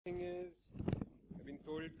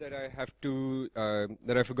worried that I have to,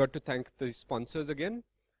 that I forgot to thank the sponsors again.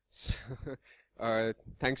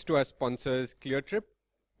 Thanks to our sponsors, ClearTrip,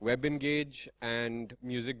 WebEngage, and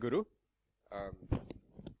Music Guru.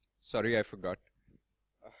 Sorry, I forgot.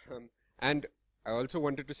 And I also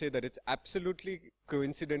wanted to say that it's absolutely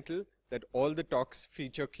coincidental that all the talks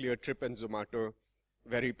feature ClearTrip and Zomato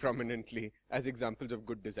very prominently as examples of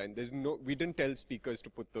good design. We didn't tell speakers to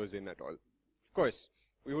put those in at all. Of course,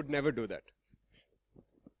 we would never do that.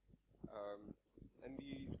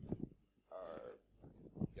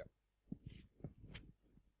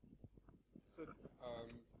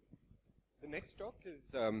 The next talk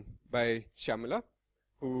is by Shyamala,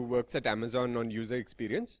 who works at Amazon on user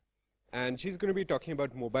experience, and she's going to be talking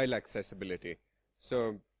about mobile accessibility.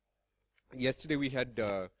 So yesterday we had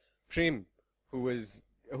Prem, who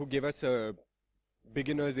gave us a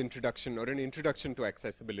beginner's introduction or an introduction to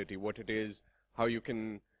accessibility, what it is, how you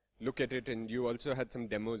can look at it, and you also had some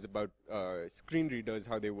demos about screen readers,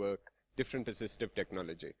 how they work, different assistive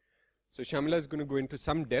technology. So Shyamala is going to go into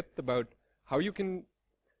some depth about how you can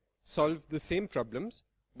solve the same problems,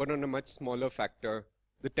 but on a much smaller factor,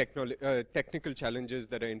 the technical challenges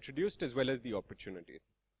that are introduced as well as the opportunities.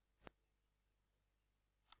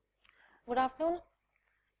 Good afternoon.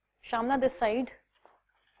 Shyamala this side.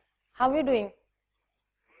 How are you doing?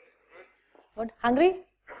 Good. Hungry?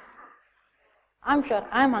 I'm sure.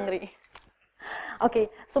 I'm hungry. Okay.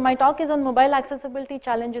 So my talk is on mobile accessibility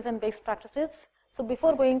challenges and best practices. So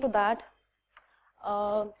before going to that,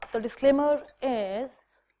 the disclaimer is,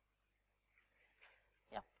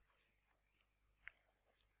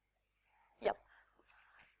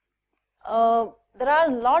 there are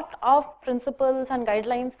a lot of principles and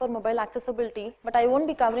guidelines for mobile accessibility, but I won't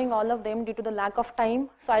be covering all of them due to the lack of time.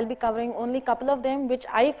 So I'll be covering only a couple of them which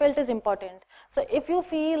I felt is important. So if you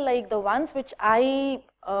feel like the ones which I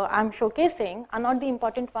am showcasing are not the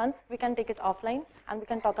important ones, we can take it offline and we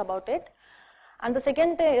can talk about it. And the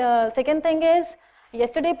second thing is,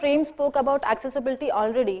 yesterday Prem spoke about accessibility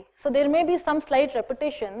already. So there may be some slight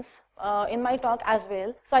repetitions in my talk as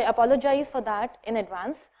well. So I apologize for that in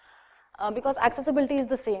advance. Because accessibility is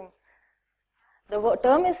the same. The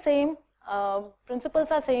term is same,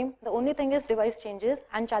 principles are same, the only thing is device changes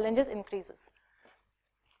and challenges increases.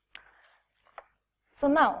 So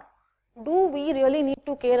now, do we really need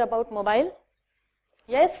to care about mobile?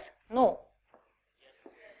 Yes? No?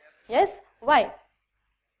 Yes? Why?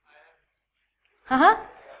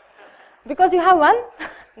 Because you have one?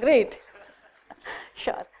 Great.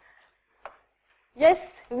 Sure. Yes,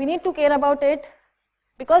 we need to care about it.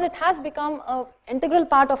 Because it has become an integral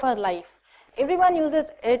part of our life. Everyone uses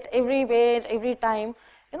it everywhere, every time,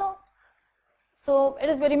 So it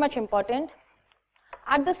is very much important.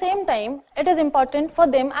 At the same time, it is important for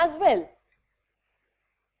them as well.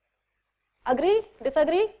 Agree?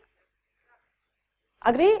 Disagree?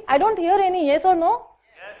 Agree? I don't hear any yes or no?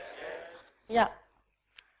 Yes. Yeah.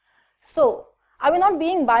 So, are we not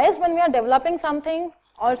being biased when we are developing something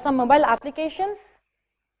or some mobile applications?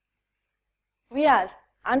 We are.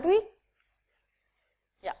 Aren't we?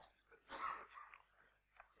 Yeah.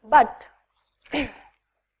 But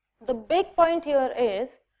the big point here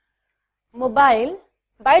is mobile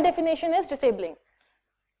by definition is disabling.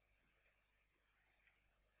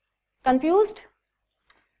 Confused?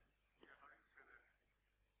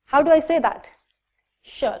 How do I say that?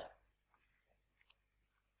 Sure.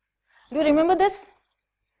 Do you remember this?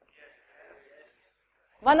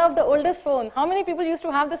 One of the oldest phone. How many people used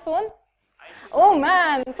to have this phone? Oh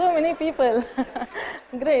man, so many people.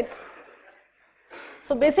 Great.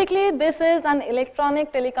 So basically this is an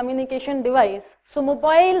electronic telecommunication device. So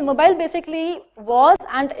mobile basically was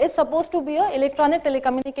and is supposed to be an electronic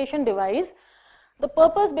telecommunication device. The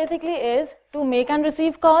purpose basically is to make and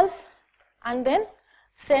receive calls and then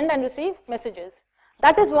send and receive messages.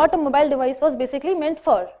 That is what a mobile device was basically meant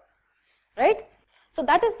for. Right? So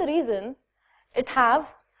that is the reason it have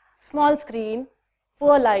small screen,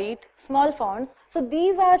 poor light, small fonts. So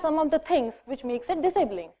these are some of the things which makes it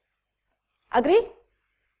disabling. Agree?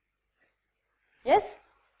 Yes?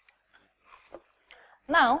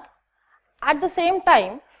 Now, at the same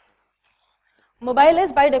time, mobile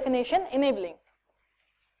is by definition enabling.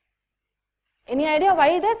 Any idea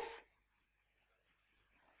why this?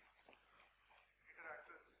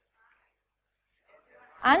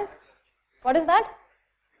 And what is that?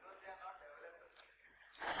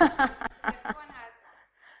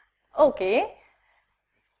 Okay.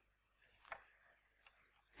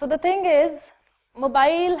 So the thing is,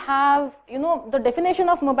 mobile have, the definition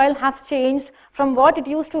of mobile has changed from what it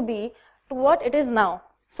used to be to what it is now.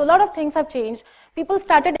 So a lot of things have changed. People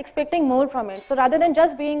started expecting more from it. So rather than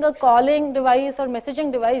just being a calling device or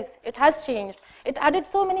messaging device, it has changed. It added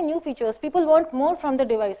so many new features. People want more from the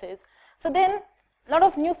devices. So then a lot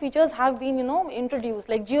of new features have been, introduced,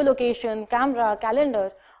 like geolocation, camera,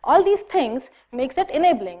 calendar. All these things makes it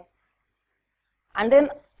enabling. And then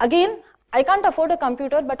again, I can't afford a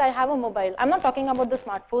computer, but I have a mobile. I'm not talking about the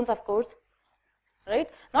smartphones, of course. Right?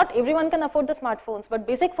 Not everyone can afford the smartphones, but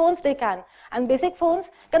basic phones they can. And basic phones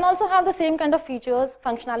can also have the same kind of features,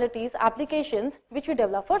 functionalities, applications which we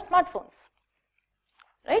develop for smartphones.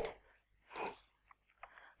 Right?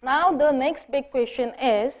 Now the next big question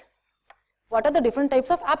is, what are the different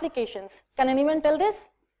types of applications? Can anyone tell this?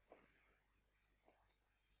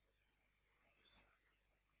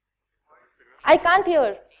 I can't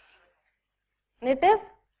hear. Native?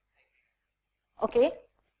 Okay.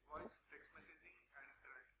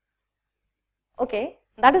 Okay,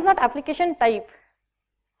 that is not application type.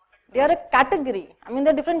 They are a category. I mean,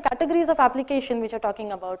 there are different categories of application which are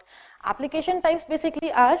talking about. Application types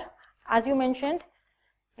basically are, as you mentioned,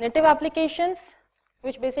 native applications,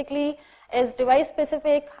 which basically is device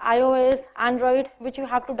specific, iOS, Android, which you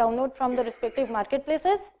have to download from the respective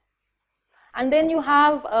marketplaces. And then you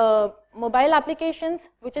have mobile applications,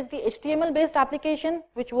 which is the HTML based application,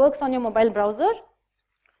 which works on your mobile browser.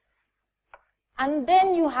 And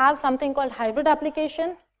then you have something called hybrid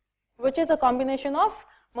application, which is a combination of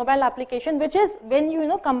mobile application, which is when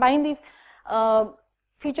you combine the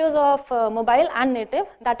features of mobile and native.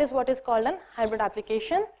 That is what is called an hybrid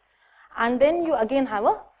application. And then you again have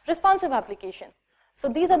a responsive application. So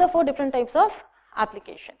these are the 4 different types of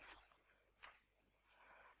applications.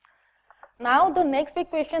 Now the next big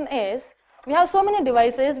question is, we have so many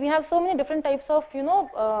devices, we have so many different types of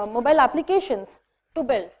mobile applications to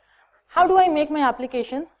build. How do I make my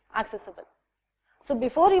application accessible? So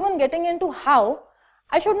before even getting into how,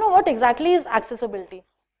 I should know what exactly is accessibility.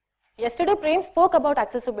 Yesterday Prem spoke about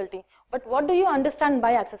accessibility, but what do you understand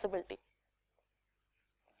by accessibility?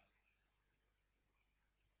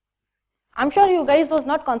 I'm sure you guys was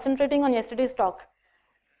not concentrating on yesterday's talk.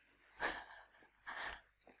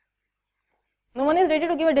 No one is ready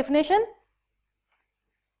to give a definition?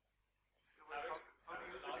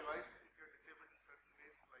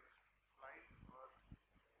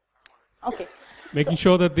 Okay. Making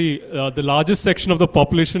sure that the largest section of the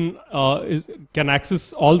population can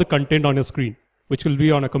access all the content on your screen, which will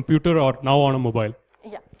be on a computer or now on a mobile.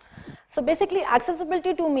 Yeah. So basically,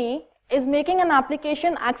 accessibility to me is making an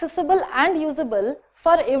application accessible and usable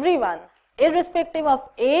for everyone, irrespective of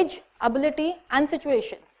age, ability, and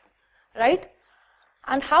situations. Right?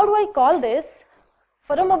 And how do I call this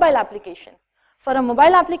for a mobile application? For a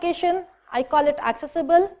mobile application, I call it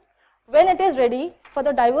accessible when it is ready for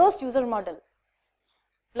the diverse user model.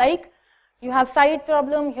 Like you have sight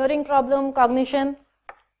problem, hearing problem, cognition,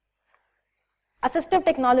 assistive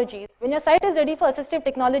technologies. When your site is ready for assistive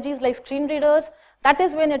technologies like screen readers, that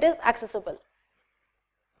is when it is accessible.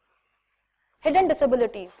 Hidden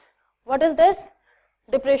disabilities. What is this?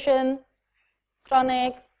 Depression,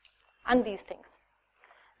 chronic, and these things.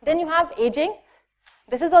 Then you have aging.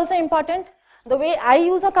 This is also important. The way I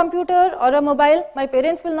use a computer or a mobile, my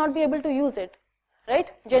parents will not be able to use it,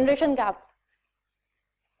 right? Generation gap.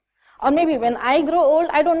 Or maybe when I grow old,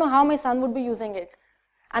 I don't know how my son would be using it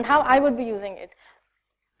and how I would be using it,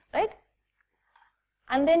 right?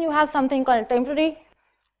 And then you have something called temporary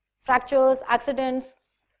fractures, accidents.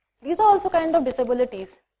 These are also kind of disabilities.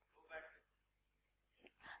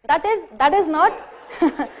 That is not,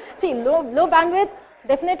 see, low bandwidth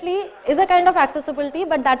definitely is a kind of accessibility,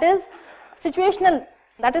 but that is situational,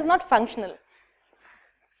 that is not functional,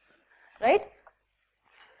 right?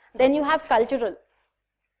 Then you have cultural.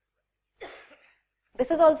 This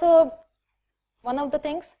is also one of the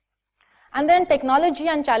things. And then technology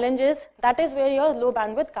and challenges, that is where your low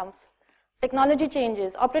bandwidth comes. Technology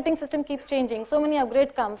changes, operating system keeps changing, so many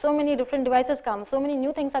upgrades come, so many different devices come, so many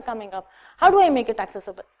new things are coming up. How do I make it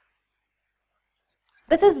accessible?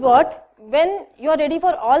 This is what, when you are ready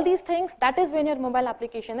for all these things, that is when your mobile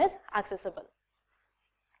application is accessible.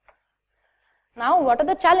 Now, what are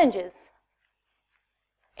the challenges?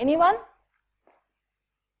 Anyone?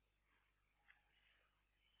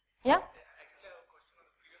 Yeah?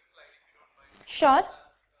 Sure.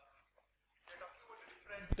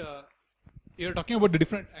 You're talking about the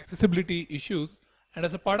different accessibility issues, and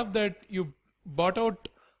as a part of that, you brought out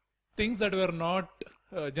things that were not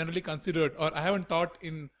generally considered, or I haven't thought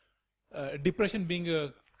in depression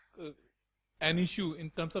being an issue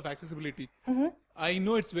in terms of accessibility. Mm-hmm. I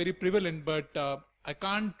know it's very prevalent, but I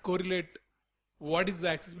can't correlate what is the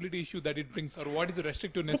accessibility issue that it brings, or what is the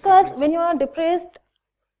restrictiveness. Because when you are depressed,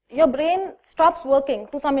 your brain stops working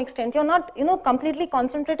to some extent. You're not, completely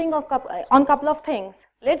concentrating on couple of things.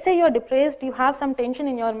 Let's say you're depressed, you have some tension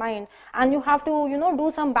in your mind, and you have to,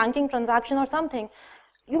 do some banking transaction or something.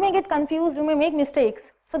 You may get confused, you may make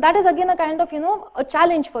mistakes. So that is again a kind of, a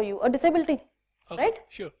challenge for you, a disability, Okay, right?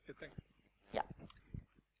 sure. Yeah, thanks. Yeah.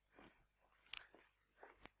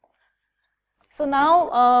 So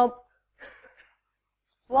now,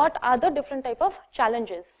 what are the different type of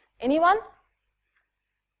challenges? Anyone?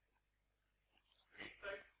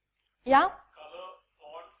 Yeah? Color,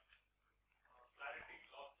 font, clarity,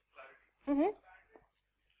 loss of clarity.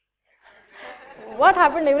 What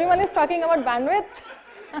happened? Everyone is talking about bandwidth.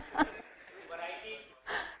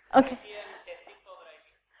 Okay.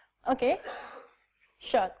 Okay.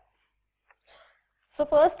 Sure. So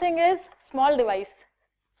first thing is small device.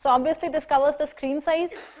 So obviously this covers the screen size.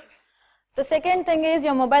 The second thing is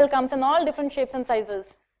your mobile comes in all different shapes and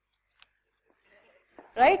sizes.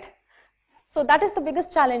 Right? So that is the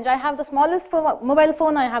biggest challenge. I have the smallest mobile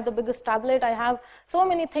phone, I have the biggest tablet, I have so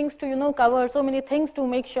many things to, cover, so many things to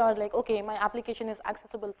make sure like, okay, my application is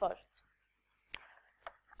accessible for.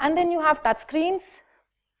 And then you have touch screens.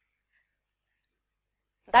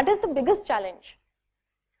 That is the biggest challenge.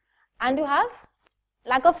 And you have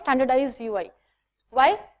lack of standardized UI.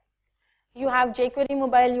 Why? You have jQuery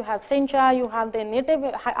mobile, you have Sencha, you have the native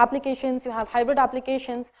applications, you have hybrid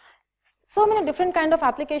applications. So many different kind of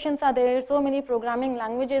applications are there, so many programming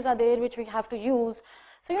languages are there which we have to use.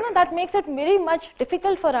 So, that makes it very much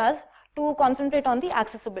difficult for us to concentrate on the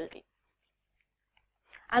accessibility.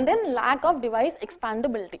 And then lack of device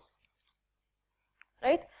expandability.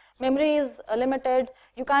 Right? Memory is limited,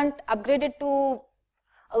 you can't upgrade it to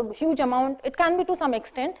a huge amount, it can be to some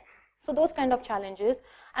extent. So those kind of challenges.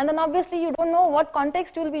 And then obviously you don't know what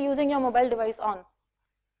context you will be using your mobile device on.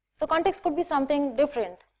 So context could be something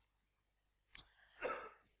different.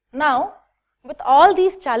 Now, with all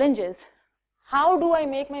these challenges, how do I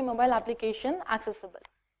make my mobile application accessible?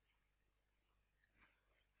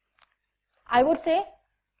 I would say,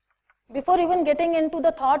 before even getting into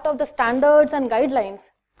the thought of the standards and guidelines,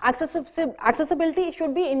 accessibility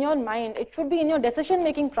should be in your mind, it should be in your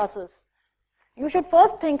decision-making process. You should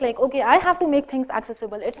first think like, okay, I have to make things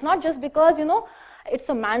accessible. It's not just because, it's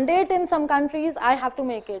a mandate in some countries, I have to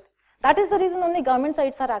make it. That is the reason only government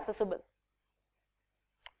sites are accessible.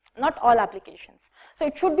 Not all applications. So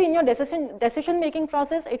it should be in your decision-making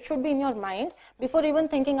process, it should be in your mind before even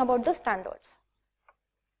thinking about the standards.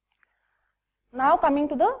 Now coming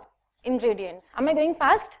to the ingredients. Am I going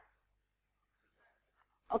fast?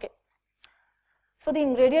 Okay. So the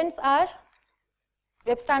ingredients are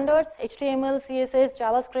web standards, HTML, CSS,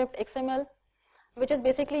 JavaScript, XML, which is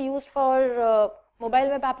basically used for mobile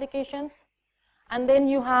web applications. And then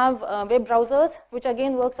you have web browsers, which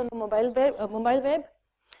again works on the mobile web.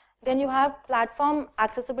 Then you have platform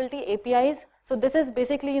accessibility APIs. So this is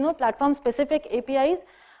basically, platform specific APIs,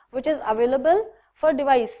 which is available for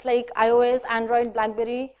device like iOS, Android,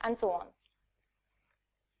 BlackBerry, and so on.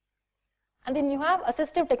 And then you have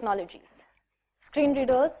assistive technologies, screen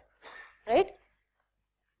readers, right?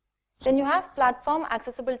 Then you have platform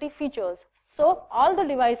accessibility features. So all the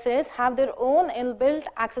devices have their own inbuilt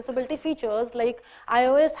accessibility features, like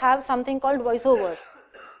iOS have something called voiceover.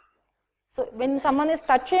 So when someone is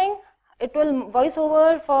touching, it will voice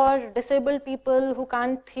over for disabled people who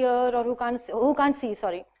can't hear or who can't see,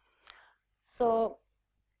 sorry. So,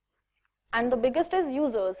 and the biggest is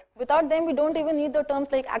users. Without them, we don't even need the terms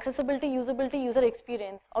like accessibility, usability, user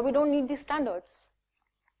experience, or we don't need these standards.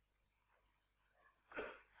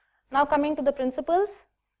 Now coming to the principles.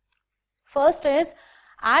 First is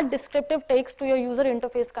add descriptive text to your user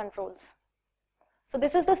interface controls. So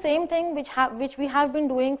this is the same thing which we have been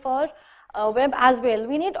doing for web as well.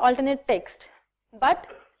 We need alternate text. But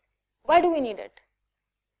why do we need it?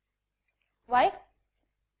 Why?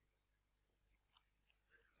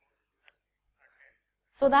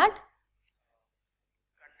 So that?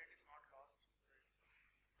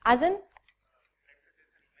 As in?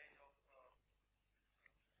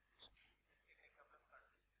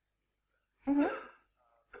 Mm-hmm.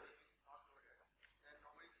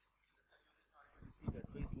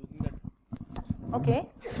 Okay.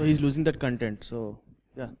 So he's losing that content. So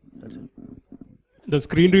yeah, that's it. The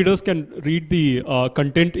screen readers can read the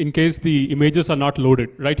content in case the images are not loaded.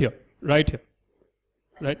 Right here. Right here.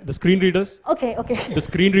 Right. The screen readers. Okay. Okay. The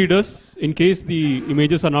screen readers, in case the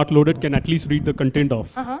images are not loaded, can at least read the content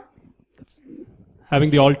of.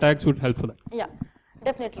 Having the alt tags would help for that. Yeah,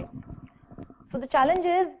 definitely. So the challenge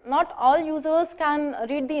is not all users can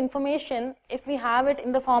read the information if we have it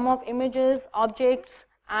in the form of images, objects,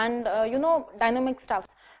 and dynamic stuff.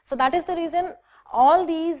 So that is the reason all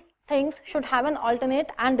these things should have an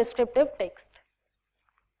alternate and descriptive text.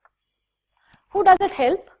 Who does it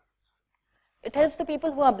help? It helps the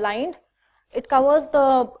people who are blind. It covers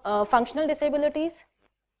the functional disabilities,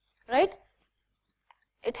 right?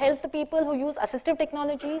 It helps the people who use assistive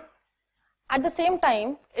technologies. At the same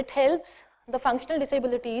time, it helps the functional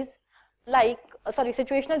disabilities like,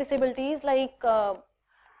 situational disabilities like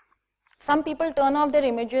some people turn off their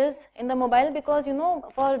images in the mobile because,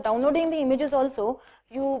 for downloading the images also,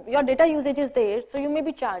 your data usage is there, so you may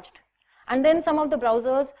be charged. And then some of the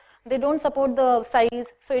browsers, they don't support the size,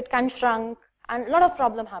 so it can shrunk, and a lot of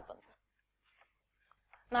problem happens.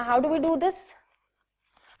 Now, how do we do this?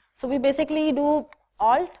 So we basically do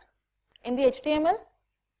alt in the HTML,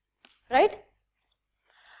 right?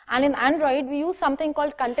 And in Android, we use something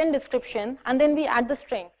called content description, and then we add the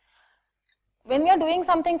string. When we are doing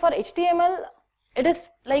something for HTML, it is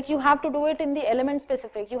like you have to do it in the element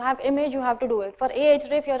specific. You have image, you have to do it. For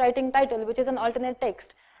ahref, you are writing title, which is an alternate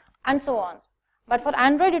text, and so on. But for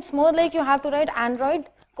Android, it's more like you have to write Android :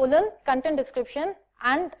 content description,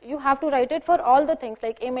 and you have to write it for all the things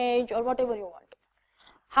like image or whatever you want.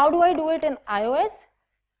 How do I do it in iOS?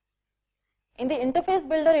 In the interface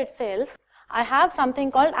builder itself, I have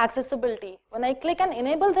something called accessibility. When I click and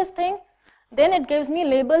enable this thing, then it gives me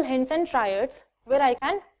label, hints and triads where I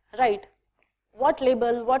can write what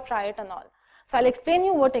label, what triad and all. So I'll explain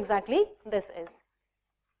you what exactly this is.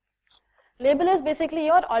 Label is basically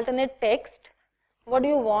your alternate text. What do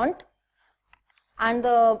you want? And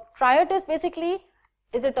the triad is basically,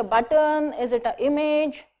 is it a button? Is it an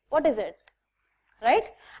image? What is it?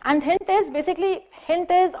 Right? And hint is basically,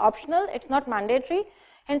 hint is optional. It's not mandatory.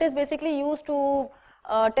 Hint is basically used to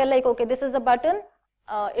tell like, okay, this is a button.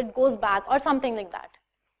 It goes back or something like that.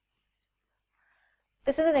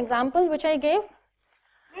 This is an example which I gave.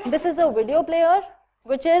 This is a video player,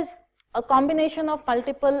 which is a combination of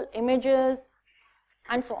multiple images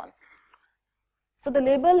and so on. So the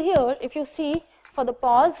label here, if you see for the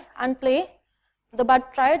pause and play, the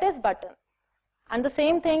triad is button. And the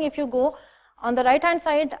same thing if you go on the right hand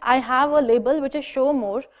side, I have a label which is show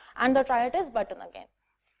more, and the triad is button again.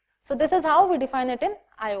 So this is how we define it in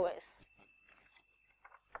iOS.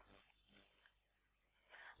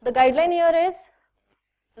 The guideline here is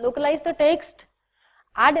localize the text,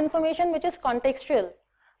 add information which is contextual.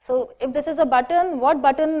 So if this is a button, what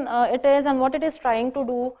button it is and what it is trying to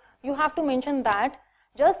do, you have to mention that.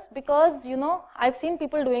 Just because, I've seen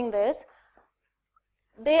people doing this,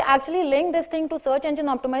 they actually link this thing to search engine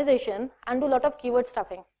optimization and do a lot of keyword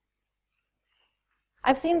stuffing.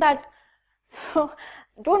 I've seen that. So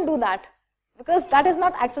don't do that, because that is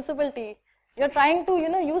not accessibility. You're trying to,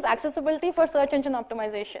 use accessibility for search engine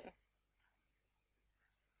optimization.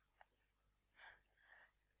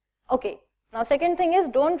 Okay. Now, second thing is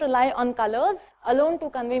don't rely on colors alone to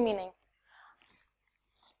convey meaning.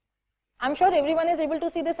 I'm sure everyone is able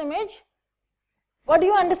to see this image. What do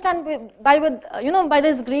you understand by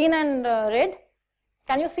this green and red?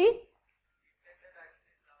 Can you see?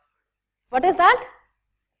 What is that?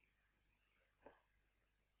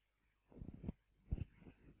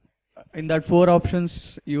 In that 4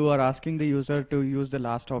 options, you are asking the user to use the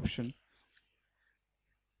last option.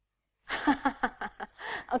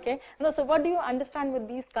 Okay. No, so what do you understand with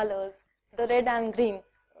these colors, the red and green?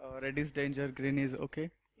 Red is danger, green is okay.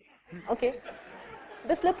 Okay.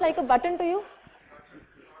 This looks like a button to you?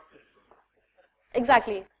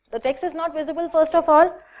 Exactly. The text is not visible first of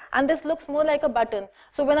all, and this looks more like a button.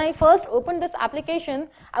 So when I first opened this application,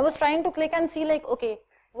 I was trying to click and see like, okay,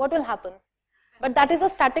 what will happen? But that is a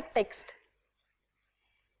static text.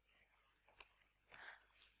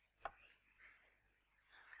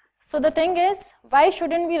 So the thing is, why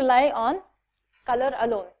shouldn't we rely on color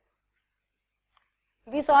alone?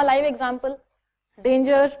 We saw a live example,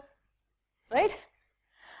 danger, right?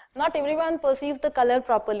 Not everyone perceives the color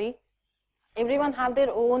properly. Everyone have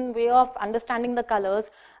their own way of understanding the colors.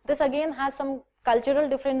 This again has some cultural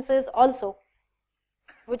differences also,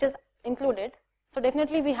 which is included. So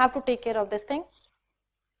definitely we have to take care of this thing.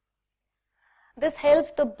 This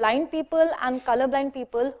helps the blind people and colorblind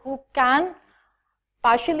people who can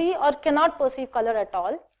partially or cannot perceive color at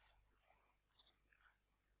all.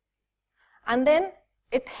 And then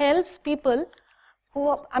it helps people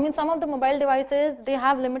who, some of the mobile devices, they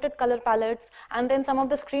have limited color palettes, and then some of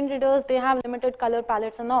the screen readers, they have limited color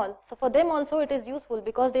palettes and all. So for them also it is useful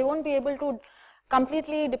because they won't be able to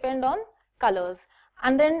completely depend on colors.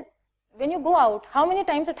 And then when you go out, how many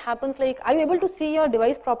times it happens like, are you able to see your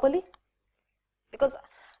device properly? Because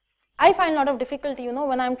I find a lot of difficulty,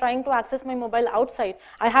 when I'm trying to access my mobile outside.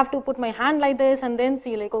 I have to put my hand like this and then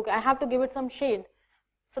see like, okay, I have to give it some shade.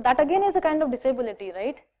 So that again is a kind of disability,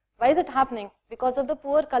 right? Why is it happening? Because of the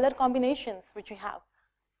poor color combinations which we have.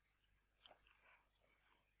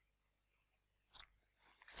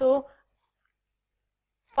 So,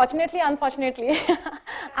 fortunately, unfortunately,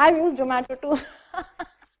 I've used Zomato too.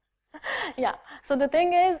 Yeah, so the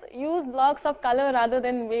thing is, use blocks of color rather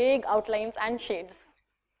than vague outlines and shades.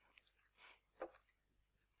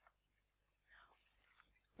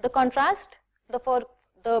 The contrast,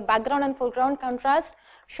 the background and foreground contrast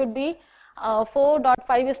should be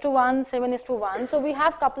 4.5:1, 7:1. So we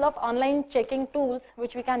have couple of online checking tools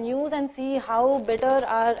which we can use and see how better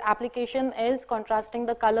our application is contrasting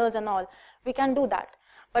the colors and all. We can do that.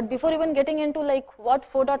 But before even getting into like what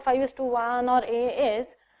 4.5:1 or A is,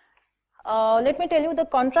 let me tell you the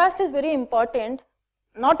contrast is very important,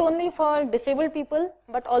 not only for disabled people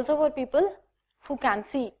but also for people who can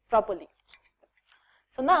see properly.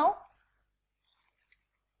 So now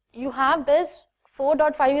you have this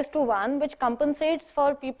 4.5:1 which compensates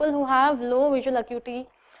for people who have low visual acuity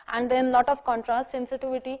and then lot of contrast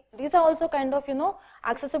sensitivity. These are also kind of,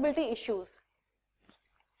 accessibility issues.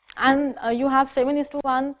 And you have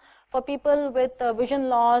 7:1 for people with vision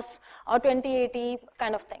loss or 20/80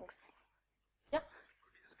 kind of things. Yeah.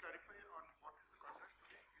 Could you just clarify on what is the contrast?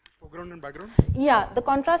 Foreground and background? Yeah, the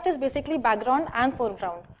contrast is basically background and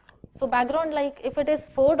foreground. So background, like if it is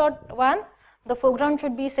 4.1, the foreground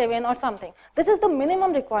should be 7 or something. This is the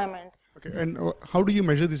minimum requirement. Okay, and how do you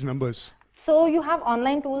measure these numbers? So you have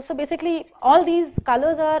online tools. So basically all these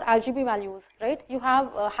colors are RGB values, right? You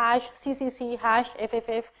have hash CCC, hash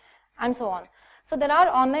FFF and so on. So there are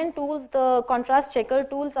online tools, the contrast checker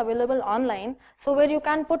tools available online. So where you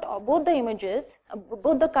can put both the images,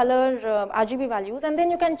 both the color RGB values, and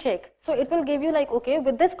then you can check. So it will give you like, okay,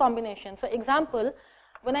 with this combination. So example,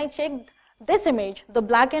 when I checked this image, the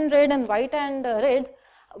black and red and white and red,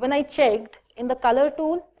 when I checked in the color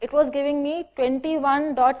tool, it was giving me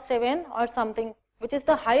 21.7 or something, which is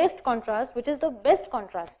the highest contrast, which is the best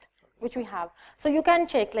contrast which we have. So you can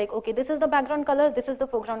check like, okay, this is the background color, this is the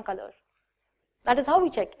foreground color. That is how we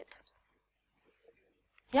check it.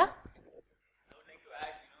 Yeah? I would like to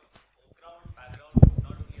add, foreground, background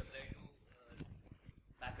not only apply to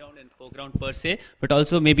background and foreground per se, but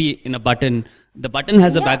also maybe in a button. The button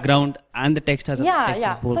has a background and the text has a text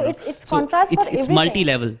as foreground. So it's contrast for everything. It's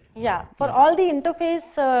multi-level. Yeah, for all the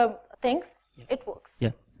interface things, it works.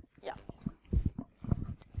 Yeah. Yeah.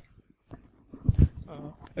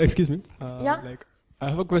 Excuse me. Yeah. Like, I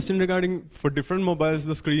have a question regarding for different mobiles,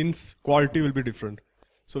 the screen's quality will be different.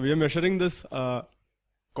 So we are measuring this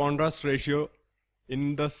contrast ratio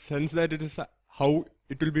in the sense that it is how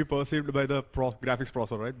it will be perceived by the graphics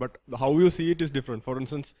processor, right? But how you see it is different. For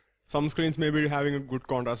instance, some screens may be having a good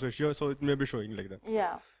contrast ratio, so it may be showing like that.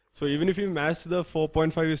 Yeah. So even if you match the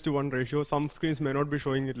 4.5:1 ratio, some screens may not be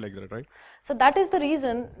showing it like that, right? So that is the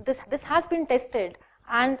reason this has been tested,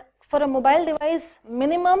 and for a mobile device,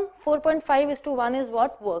 minimum 4.5:1 is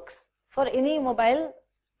what works for any mobile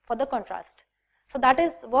for the contrast. So that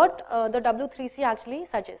is what the W3C actually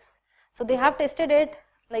suggests. So they have tested it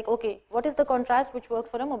like, okay, what is the contrast which works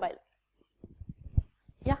for a mobile?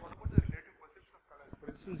 Yeah. What about the relative perception of colors?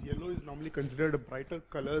 For instance, yellow is normally considered a brighter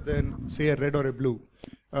color than, say, a red or a blue.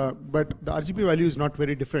 But the RGB value is not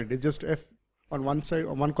very different. It's just F on one side,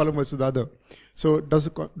 on one column versus the other. So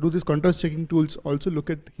do these contrast checking tools also look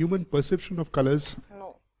at human perception of colors?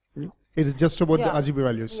 No. It is just about the RGB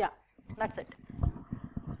values. Yeah, that's it.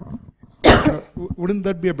 Wouldn't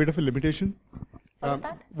that be a bit of a limitation? What is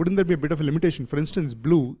that? Wouldn't that be a bit of a limitation? For instance,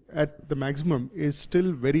 blue at the maximum is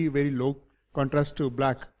still very, very low contrast to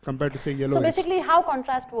black compared to, say, yellow. So basically how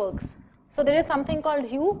contrast works. So there is something called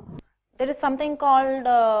hue, there is something called,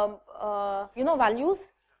 values,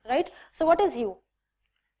 right? So what is hue?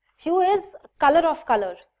 Hue is color of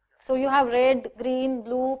color. So you have red, green,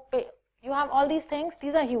 blue, you have all these things,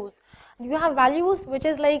 these are hues. You have values, which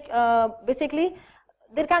is like, basically,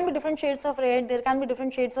 there can be different shades of red, there can be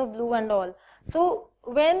different shades of blue and all. So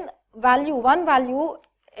when one value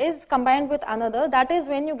is combined with another, that is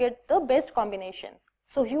when you get the best combination.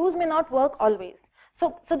 So hues may not work always.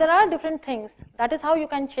 So there are different things. That is how you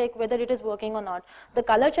can check whether it is working or not. The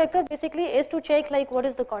color checker basically is to check like what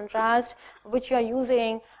is the contrast which you are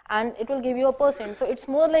using, and it will give you a percent. So it's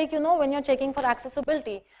more like, when you're checking for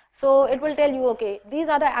accessibility. So it will tell you, okay, these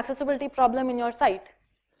are the accessibility problem in your site.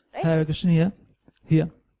 Right? I have a question here. Here.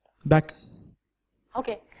 Back.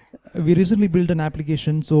 Okay. We recently built an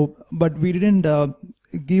application, but we didn't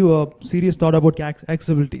give a serious thought about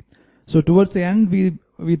accessibility. So towards the end,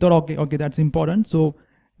 we thought, okay, that's important. So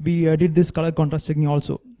we did this color contrast checking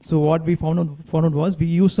also. So what we found out was we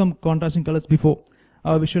used some contrasting colors before.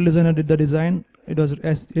 Our visual designer did the design, it was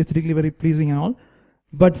aesthetically very pleasing and all.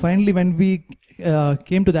 But finally, when we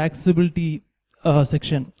came to the accessibility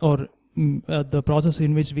section, or the process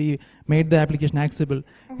in which we made the application accessible,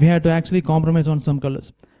 we had to actually compromise on some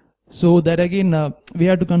colors. So that again, we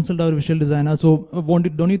had to consult our visual designer. So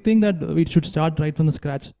don't you think that we should start right from the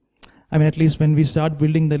scratch? I mean, at least when we start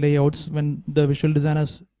building the layouts, when the visual designer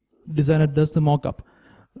does the mock-up,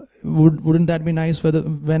 wouldn't that be nice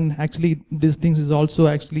when actually these things is also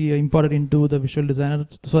actually imported into the visual designer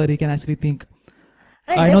so that he can actually think?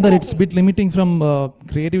 Right, I know that it's a bit limiting from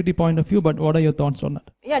creativity point of view, but what are your thoughts on that?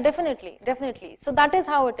 Yeah, definitely. So that is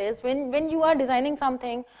how it is. When you are designing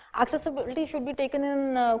something, accessibility should be taken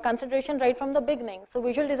in consideration right from the beginning. So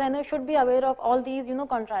visual designers should be aware of all these,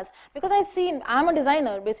 contrasts. Because I'm a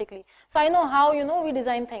designer basically. So I know how, we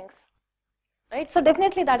design things. Right? So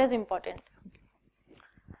definitely that is important.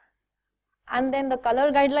 And then the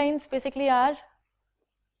color guidelines basically are,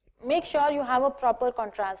 make sure you have a proper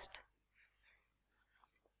contrast.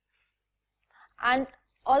 And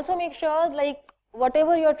also make sure like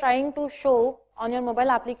whatever you're trying to show on your mobile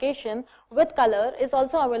application with color is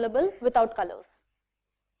also available without colors.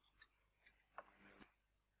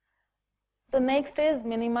 The next is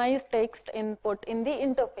minimize text input in the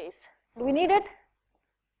interface. Do we need it?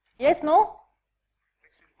 Yes, no?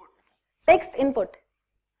 Text input.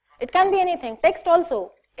 It can be anything. Text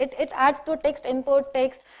also. It adds to text input,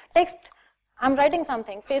 text. I'm writing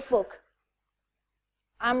something, Facebook.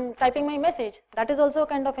 I'm typing my message. That is also a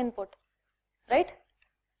kind of input. Right?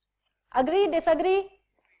 Agree, disagree?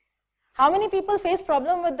 How many people face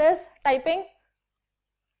problem with this typing?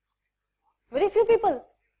 Very few people.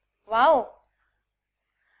 Wow.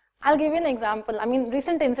 I'll give you an example.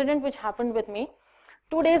 Recent incident which happened with me.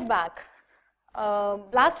 2 days back,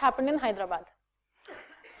 blast happened in Hyderabad.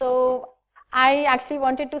 So I actually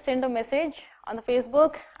wanted to send a message on the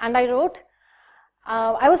Facebook, and I wrote,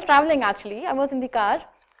 I was traveling actually, I was in the car,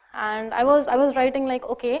 and I was writing like,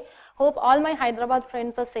 okay, hope all my Hyderabad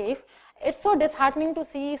friends are safe. It's so disheartening to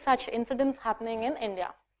see such incidents happening in India,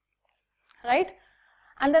 right?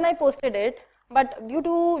 And then I posted it, but due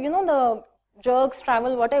to, the jerks,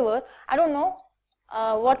 travel, whatever, I don't know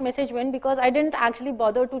what message went, because I didn't actually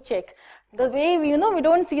bother to check. The way, we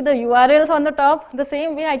don't see the URLs on the top, the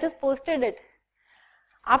same way I just posted it.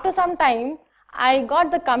 After some time, I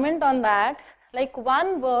got the comment on that, like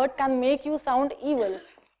one word can make you sound evil.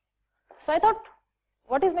 So I thought,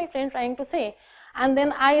 what is my friend trying to say? And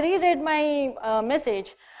then I reread my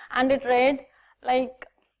message, and it read like,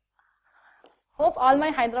 hope all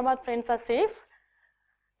my Hyderabad friends are safe.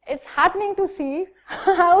 It's heartening to see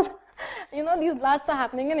how, these blasts are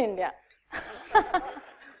happening in India.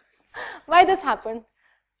 Why this happened?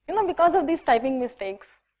 Because of these typing mistakes,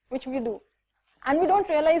 which we do. And we don't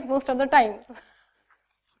realize most of the time.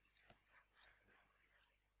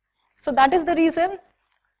 So that is the reason.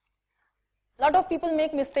 Lot of people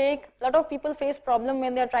make mistake. Lot of people face problem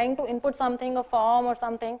when they are trying to input something, a form or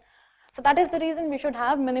something. So that is the reason we should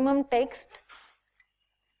have minimum text.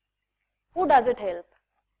 Who does it help?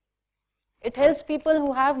 It helps people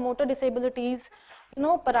who have motor disabilities,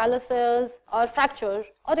 paralysis or fracture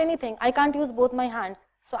or anything. I can't use both my hands.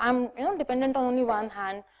 So I'm, dependent on only one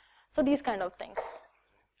hand. So these kind of things.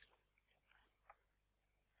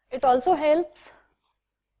 It also helps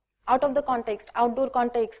out of the context, outdoor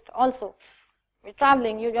context also. You're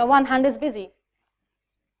traveling, your one hand is busy,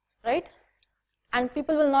 right? And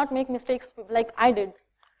people will not make mistakes like I did.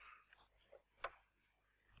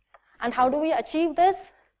 And how do we achieve this?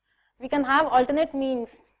 We can have alternate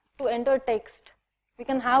means to enter text. We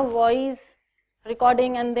can have voice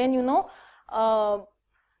recording and then,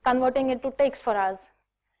 converting it to text for us,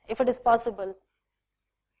 if it is possible.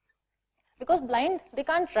 Because blind, they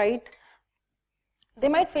can't write. They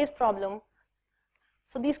might face problem.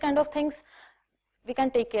 So these kind of things we can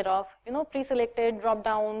take care of, pre-selected drop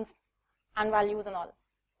downs and values and all.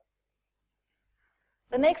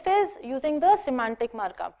 The next is using the semantic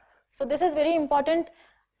markup. So this is very important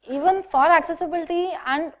even for accessibility,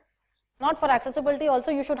 and not for accessibility also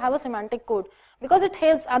you should have a semantic code, because it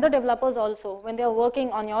helps other developers also when they are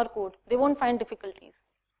working on your code. They won't find difficulties.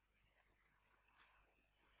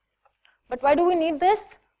 But why do we need this?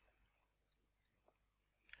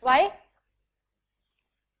 Why?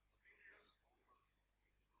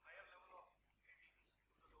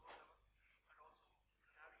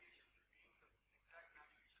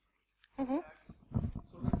 Mm-hmm.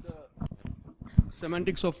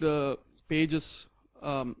 Semantics of the pages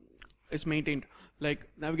is maintained. Like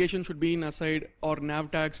navigation should be in aside or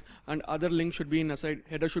nav tags, and other links should be in aside.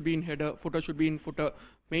 Header should be in header. Footer should be in footer.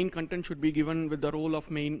 Main content should be given with the role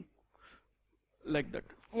of main, like that.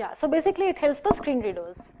 Yeah, so basically it helps the screen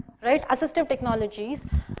readers, right? Assistive technologies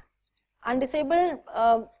and disabled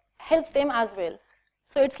helps them as well.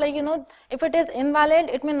 So it's like, if it is invalid,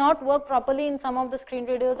 it may not work properly in some of the screen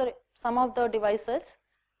readers or some of the devices.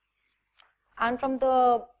 And from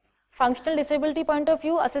the functional disability point of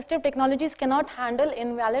view, assistive technologies cannot handle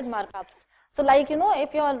invalid markups. So like,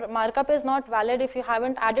 if your markup is not valid, if you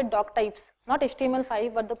haven't added doc types, not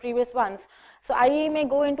HTML5, but the previous ones. So I may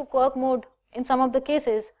go into quirk mode in some of the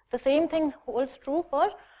cases. The same thing holds true for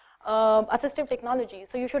assistive technology.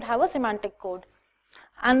 So you should have a semantic code.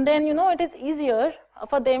 And then, it is easier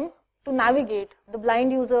for them to navigate, the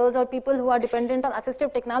blind users or people who are dependent on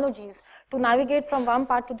assistive technologies, to navigate from one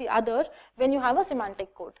part to the other when you have a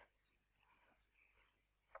semantic code.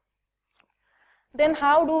 Then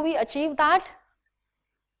how do we achieve that?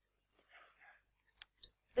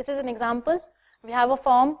 This is an example. We have a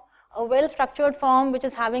form, a well-structured form which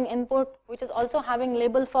is having input, which is also having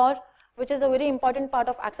label for, which is a very important part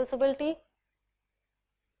of accessibility.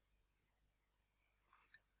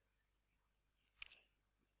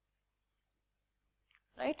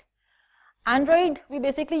 Right? Android, we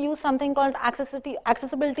basically use something called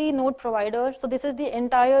accessibility node provider. So this is the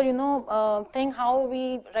entire, thing how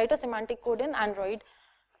we write a semantic code in Android.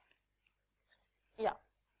 Yeah.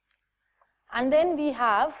 And then we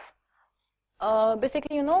have,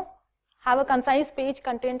 basically, have a concise page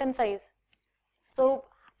content and size. So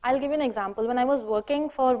I'll give you an example. When I was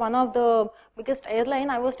working for one of the biggest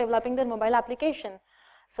airline, I was developing their mobile application.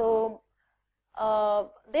 So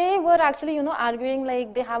they were actually, arguing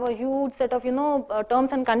like they have a huge set of,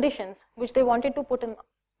 terms and conditions which they wanted to put in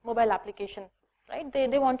mobile application, right?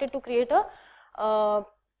 They wanted to create a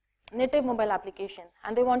native mobile application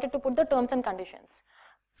and they wanted to put the terms and conditions.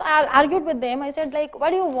 So I argued with them. I said like,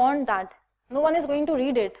 why do you want that? No one is going to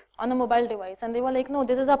read it on a mobile device. And they were like, no,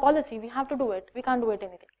 this is our policy. We have to do it. We can't do it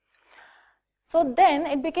anything. So then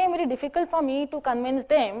it became very difficult for me to convince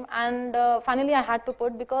them, and finally I had to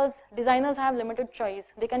put, because designers have limited choice.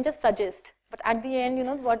 They can just suggest, but at the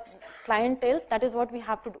end, what client tells, that is what we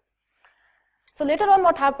have to do. So later on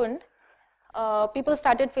what happened, people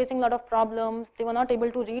started facing a lot of problems. They were not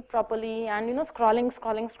able to read properly and,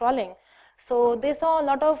 scrolling. So they saw a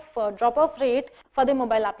lot of drop-off rate for the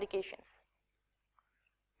mobile applications.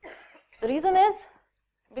 The reason is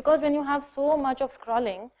because when you have so much of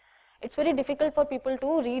scrolling, it's very difficult for people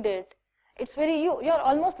to read it. It's you're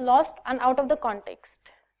almost lost and out of the context.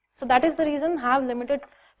 So that is the reason, have limited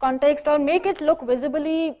context or make it look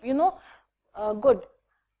visibly, good.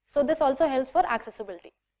 So this also helps for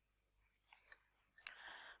accessibility.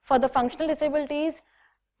 For the functional disabilities,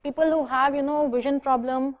 people who have, vision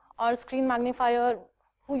problem or screen magnifier,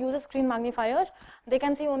 who uses screen magnifier, they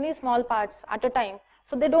can see only small parts at a time.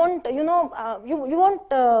 So they don't, you won't,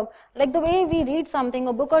 like the way we read something,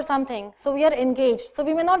 a book or something, so we are engaged. So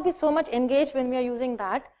we may not be so much engaged when we are using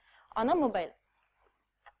that on a mobile.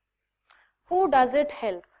 Who does it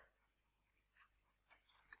help?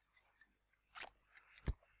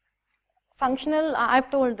 Functional,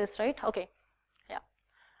 I've told this, right? Okay. Yeah.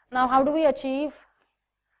 Now how do we achieve?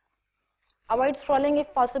 Avoid scrolling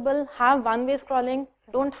if possible, have one-way scrolling,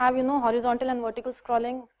 don't have, horizontal and vertical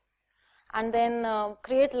scrolling. And then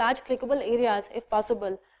create large clickable areas if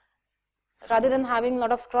possible, rather than having a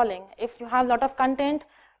lot of scrolling. If you have a lot of content,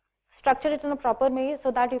 structure it in a proper way so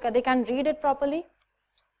that they can read it properly.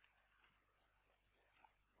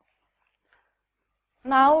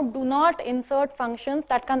 Now, do not insert functions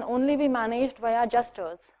that can only be managed via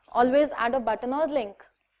gestures. Always add a button or link.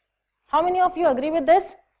 How many of you agree with this?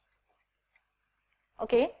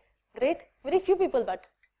 Okay, great. Very few people, but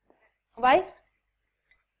why?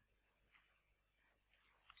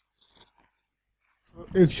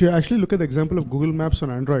 If you actually look at the example of Google Maps on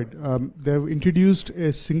Android, they've introduced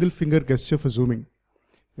a single finger gesture for zooming.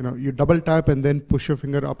 You double tap and then push your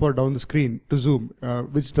finger up or down the screen to zoom,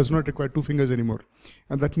 which does not require two fingers anymore.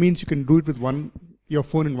 And that means you can do it with your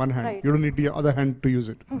phone in one hand. Right. You don't need your other hand to use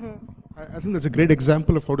it. I think that's a great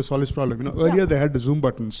example of how to solve this problem. Earlier they had the zoom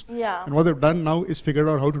buttons. Yeah. And what they've done now is figured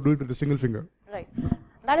out how to do it with a single finger. Right.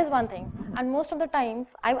 That is one thing. And most of the times,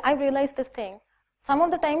 I've realized this thing. Some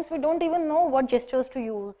of the times we don't even know what gestures to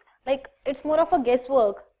use. Like, it's more of a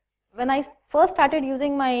guesswork. When I first started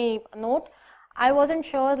using my note, I wasn't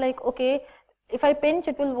sure, like, okay, if I pinch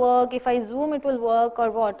it will work, if I zoom it will work,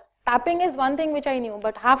 or what. Tapping is one thing which I knew,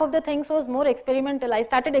 but half of the things was more experimental. I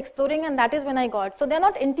started exploring and that is when I got. So they're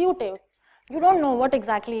not intuitive. You don't know what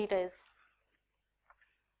exactly it is.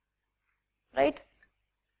 Right?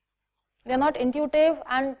 They're not intuitive,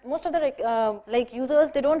 and most of the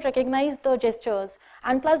users, they don't recognize the gestures.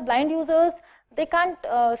 And plus blind users, they can't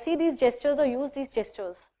see these gestures or use these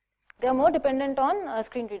gestures. They are more dependent on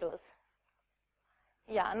screen readers.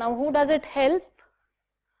 Yeah, now who does it help?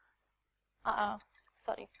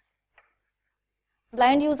 Sorry.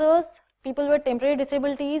 Blind users, people with temporary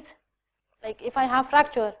disabilities. Like if I have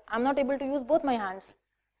fracture, I'm not able to use both my hands.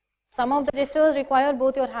 Some of the gestures require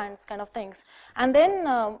both your hands, kind of things. And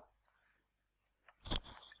then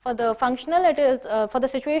for the functional, it is for the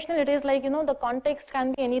situational. It is like the context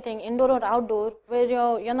can be anything, indoor or outdoor, where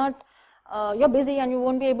you're not you're busy and you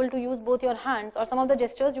won't be able to use both your hands, or some of the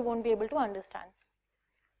gestures you won't be able to understand.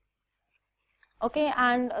 Okay,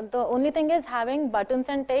 and the only thing is having buttons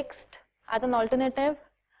and text as an alternative,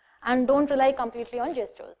 and don't rely completely on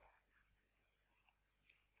gestures.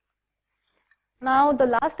 Now the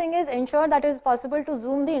last thing is ensure that it is possible to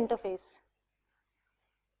zoom the interface.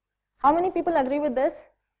 How many people agree with this?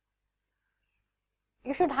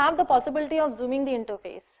 You should have the possibility of zooming the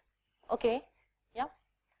interface. Okay, yeah.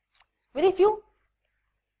 Very few.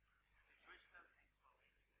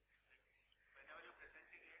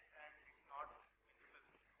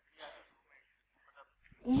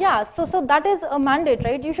 Yeah, so that is a mandate,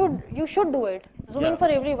 right? You should do it. Zooming for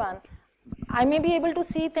everyone. I may be able to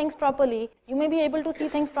see things properly. You may be able to see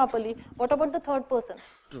things properly. What about the third person?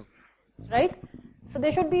 True. Right? So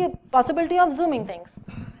there should be a possibility of zooming things.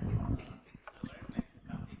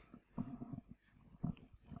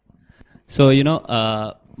 So,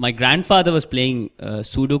 my grandfather was playing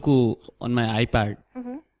Sudoku on my iPad,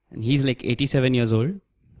 and he's like 87 years old.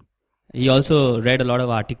 He also read a lot of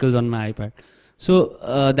articles on my iPad. So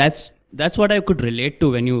that's what I could relate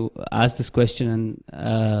to when you asked this question,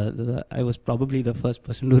 and I was probably the first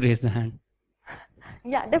person to raise the hand.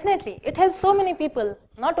 Yeah, definitely. It helps so many people,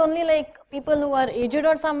 not only like people who are aged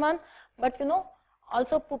or someone, but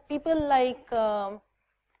also people like,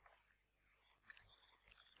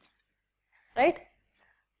 right,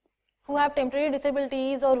 who have temporary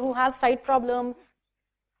disabilities or who have sight problems.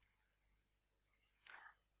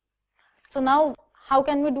 So now, how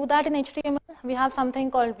can we do that in HTML? We have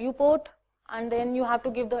something called viewport, and then you have to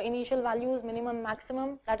give the initial values, minimum,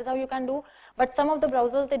 maximum. That is how you can do. But some of the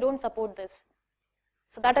browsers, they don't support this.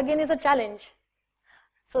 So that again is a challenge.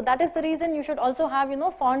 So that is the reason you should also have,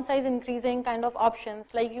 font size increasing kind of options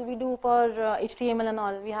like we do for HTML and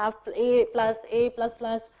all. We have A+, A++,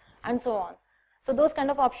 and so on. So those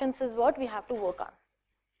kind of options is what we have to work on.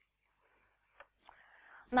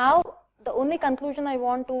 Now, the only conclusion I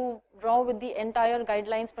want to draw with the entire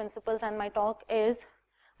guidelines, principles, and my talk is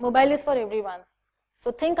mobile is for everyone.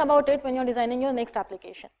 So think about it when you're designing your next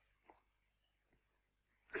application.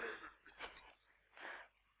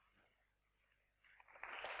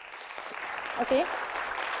 Okay.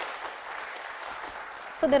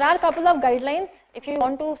 So there are a couple of guidelines if you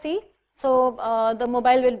want to see. So the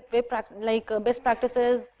mobile best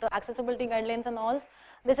practices, the accessibility guidelines and all.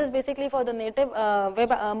 This is basically for the native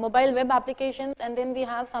mobile web applications, and then we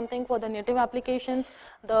have something for the native applications,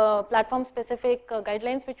 the platform specific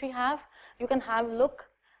guidelines which we have. You can have a look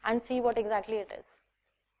and see what exactly it is.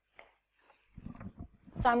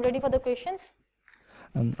 So I'm ready for the questions.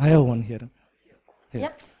 I have one here. Yeah.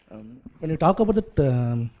 When you talk about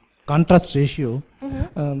the contrast ratio,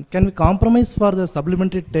 can we compromise for the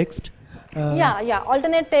supplementary text? Yeah.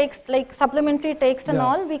 Alternate text like supplementary text and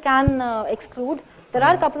all we can exclude. There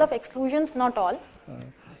are a couple of exclusions, not all.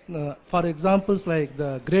 For examples like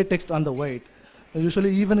the gray text on the white,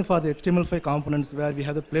 usually even for the HTML5 components where we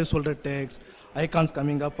have the placeholder text, icons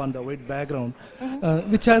coming up on the white background,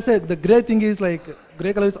 which has the gray thing is like,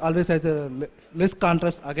 gray color is always has a less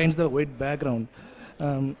contrast against the white background.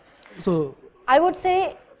 So I would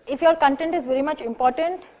say if your content is very much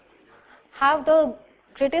important, have the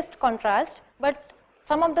greatest contrast, but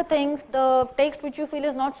some of the things, the text which you feel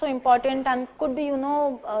is not so important and could be,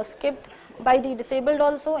 skipped by the disabled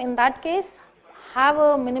also, in that case, have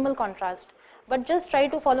a minimal contrast. But just try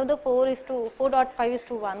to follow the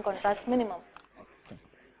 4.5:1 contrast minimum.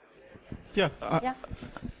 Yeah. Yeah.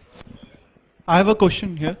 I have a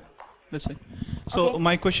question here. Let's say. So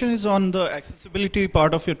my question is on the accessibility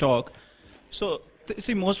part of your talk. So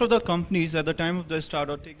see, most of the companies at the time of the start,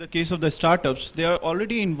 or take the case of the startups, they are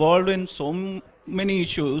already involved in so many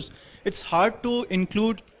issues. It's hard to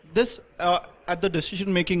include this at the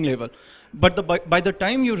decision-making level. But by the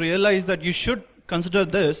time you realize that you should consider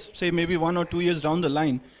this, say maybe 1 or 2 years down the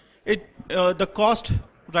line, the cost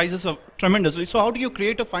rises up tremendously. So how do you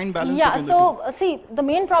create a fine balance? Yeah, between the two? so see, the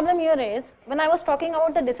main problem here is, when I was talking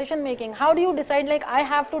about the decision making, how do you decide like I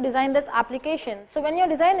have to design this application? So when you're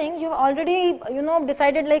designing, you've already,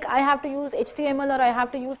 decided like I have to use HTML or I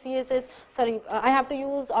have to use CSS, I have to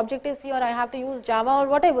use Objective-C or I have to use Java or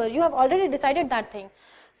whatever. You have already decided that thing.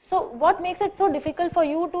 So what makes it so difficult for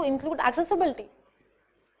you to include accessibility?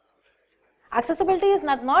 Accessibility is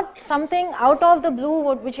not something out of the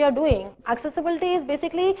blue which you are doing. Accessibility is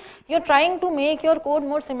basically you're trying to make your code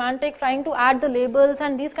more semantic, trying to add the labels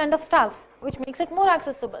and these kind of stuffs, which makes it more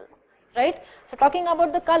accessible, right? So talking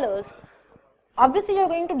about the colors, obviously you're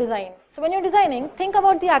going to design. So when you're designing, think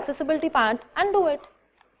about the accessibility part and do it,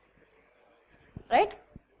 right?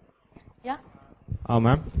 Yeah?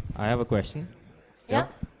 Ma'am, I have a question. Yeah?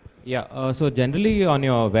 Yeah, so generally on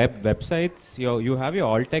your websites, you have your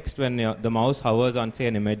alt text when the mouse hovers on, say,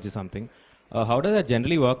 an image or something. How does that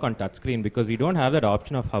generally work on touchscreen? Because we don't have that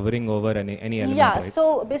option of hovering over any element, Yeah, right?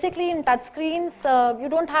 so basically in touchscreens, you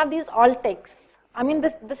don't have these alt text. I mean,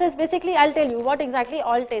 this is basically, I'll tell you what exactly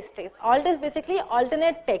alt text is. Alt is basically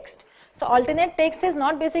alternate text. So alternate text is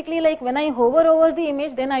not basically like when I hover over the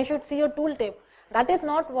image, then I should see a tooltip. That is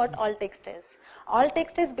not what alt text is. Alt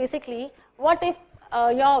text is basically, what if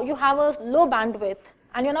you have a low bandwidth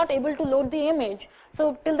and you're not able to load the image.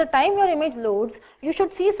 So till the time your image loads, you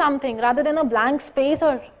should see something rather than a blank space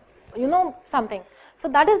or something. So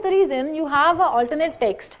that is the reason you have an alternate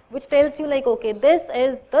text which tells you like, okay, this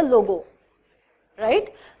is the logo,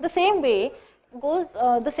 right? The same way goes,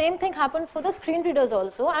 the same thing happens for the screen readers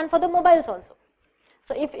also and for the mobiles also.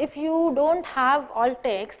 So if you don't have alt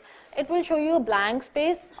text, it will show you a blank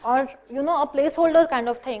space or a placeholder kind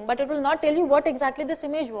of thing, but it will not tell you what exactly this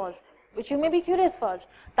image was, which you may be curious for.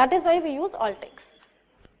 That is why we use alt text.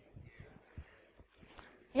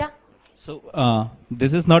 Yeah? So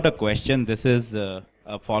this is not a question, this is a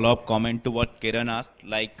follow-up comment to what Kiran asked.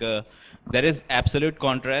 Like there is absolute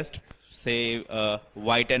contrast, say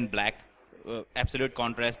white and black, absolute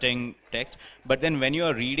contrasting text, but then when you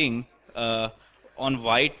are reading on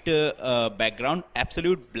white background,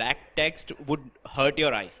 absolute black text would hurt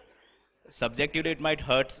your eyes. Subjectively, it might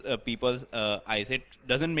hurt people's eyes. It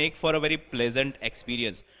doesn't make for a very pleasant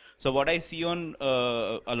experience. So what I see on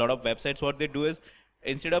a lot of websites, what they do is,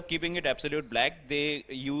 instead of keeping it absolute black, they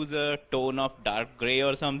use a tone of dark gray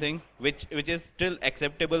or something, which is still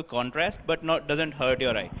acceptable contrast, but doesn't hurt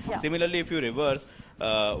your eye. Yeah. Similarly, if you reverse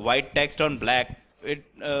white text on black,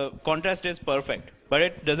 contrast is perfect, but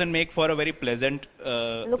it doesn't make for a very pleasant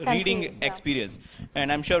reading experience.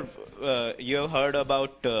 And I'm sure you have heard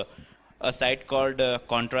about a site called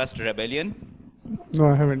Contrast Rebellion. No,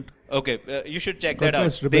 I haven't. Okay, you should check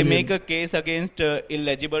Contrast that out. Rebellion. They make a case against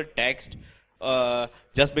illegible text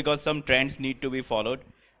just because some trends need to be followed,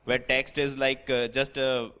 where text is like just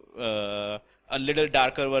a little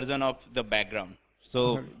darker version of the background.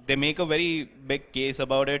 So they make a very big case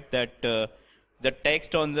about it that the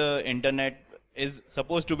text on the internet is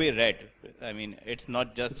supposed to be read. I mean, it's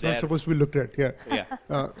not just It's there. not supposed to be looked at. Yeah. Yeah.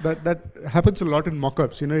 That happens a lot in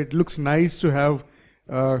mockups. It looks nice to have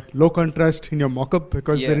low contrast in your mockup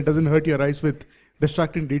because then it doesn't hurt your eyes with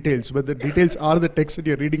distracting details. But the details are the text that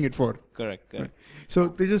you're reading it for. Correct. Right. So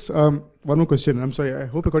they just one more question. I'm sorry. I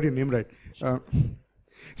hope I got your name right.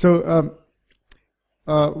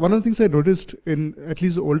 One of the things I noticed in at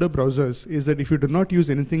least the older browsers is that if you do not use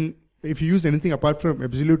anything, if you use anything apart from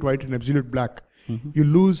absolute white and absolute black, you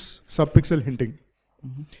lose subpixel hinting.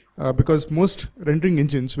 Because most rendering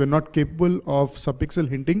engines were not capable of subpixel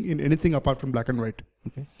hinting in anything apart from black and white.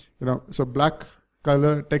 Okay. So black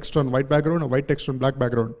color text on white background or white text on black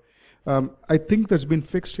background. I think that's been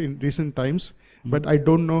fixed in recent times, but I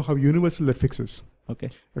don't know how universal that fix is. Okay.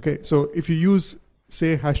 Okay. So if you use,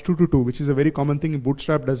 say, #222, which is a very common thing,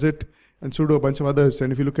 Bootstrap does it, and so do a bunch of others.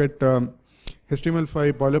 And if you look at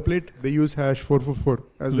HTML5 boilerplate, they use #444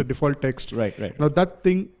 as the default text. Right. Now that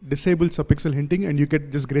thing disables subpixel hinting, and you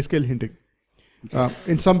get just grayscale hinting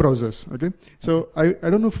in some browsers. Okay. So I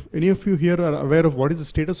don't know if any of you here are aware of what is the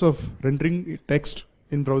status of rendering text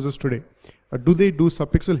in browsers today. Do they do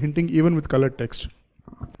subpixel hinting even with colored text?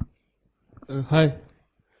 Hi.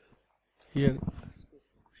 Here.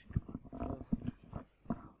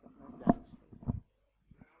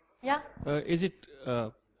 Yeah. Is it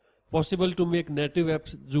possible to make native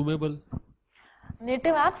apps zoomable?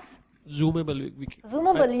 Native apps? Zoomable.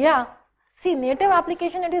 Zoomable, yeah. See, native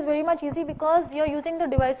application, it is very much easy because you're using the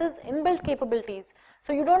device's inbuilt capabilities.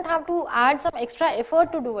 So you don't have to add some extra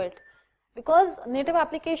effort to do it. Because native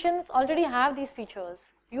applications already have these features.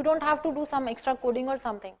 You don't have to do some extra coding or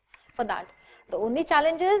something for that. The only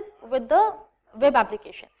challenge is with the web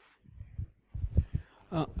applications.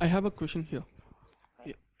 I have a question here.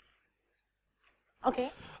 Yeah.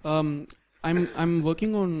 Okay. I'm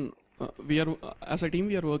working on. We are as a team.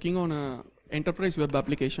 We are working on a enterprise web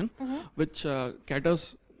application, which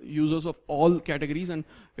caters users of all categories, and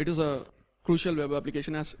it is a crucial web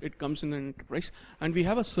application as it comes in an enterprise. And we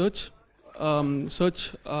have a search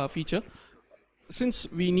feature.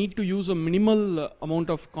 Since we need to use a minimal amount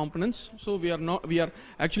of components, so we are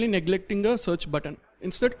actually neglecting a search button.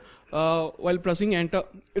 Instead, while pressing enter,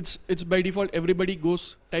 it's by default everybody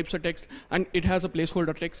goes, types a text, and it has a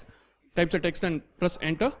placeholder text, types a text and press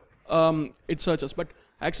enter, it searches. But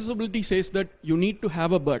accessibility says that you need to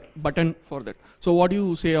have a button for that. So what do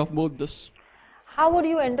you say of both this? How would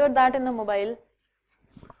you enter that in a mobile?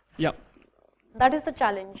 Yeah. That is the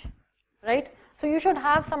challenge, right? So you should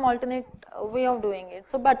have some alternate way of doing it.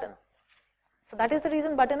 So button. So that is the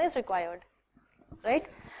reason button is required, right?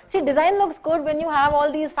 See, design looks good when you have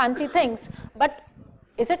all these fancy things, but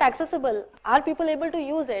is it accessible? Are people able to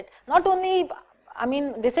use it? Not only, I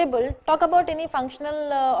mean, disabled, talk about any functional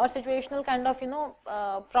or situational kind of,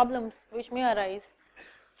 problems which may arise.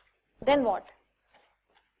 Then what?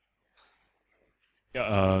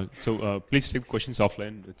 Yeah, so please take questions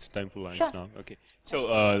offline. It's time for lunch now. Okay.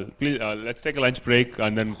 So please, let's take a lunch break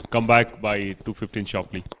and then come back by 2:15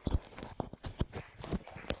 sharply.